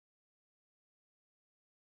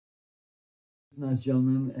This nice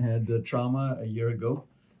gentleman had trauma a year ago,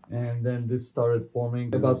 and then this started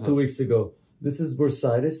forming about 2 weeks ago. This is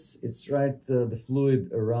bursitis. It's the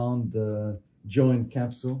fluid around the joint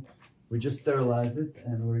capsule. We just sterilized it,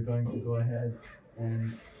 and we're going to go ahead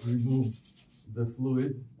and remove the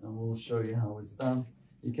fluid, and we'll show you how it's done.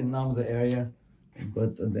 You can numb the area,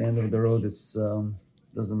 but at the end of the road, it's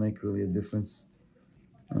doesn't make really a difference.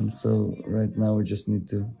 And so right now we just need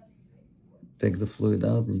to take the fluid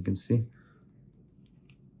out, and you can see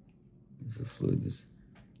the fluid is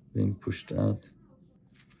being pushed out,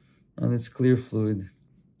 and it's clear fluid,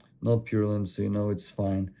 not purulent, so you know it's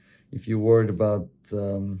fine. If you're worried about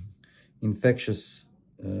infectious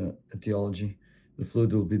etiology, the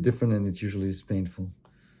fluid will be different, and it usually is painful.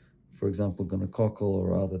 For example, gonococcal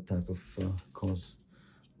or other type of cause.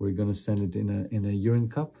 We're going to send it in a urine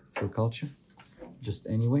cup for culture, just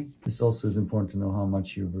anyway. This also is important to know how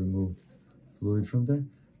much you've removed fluid from there.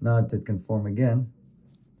 Now that it can form again,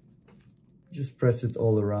 just press it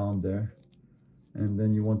all around there. And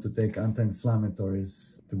then you want to take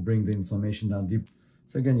anti-inflammatories to bring the inflammation down deep.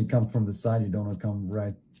 So again, you come from the side, you don't want to come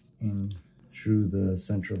right in through the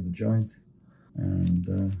center of the joint.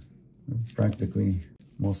 And practically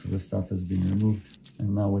most of the stuff has been removed.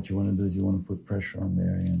 And now what you want to do is you want to put pressure on the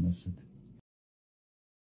area, and that's it.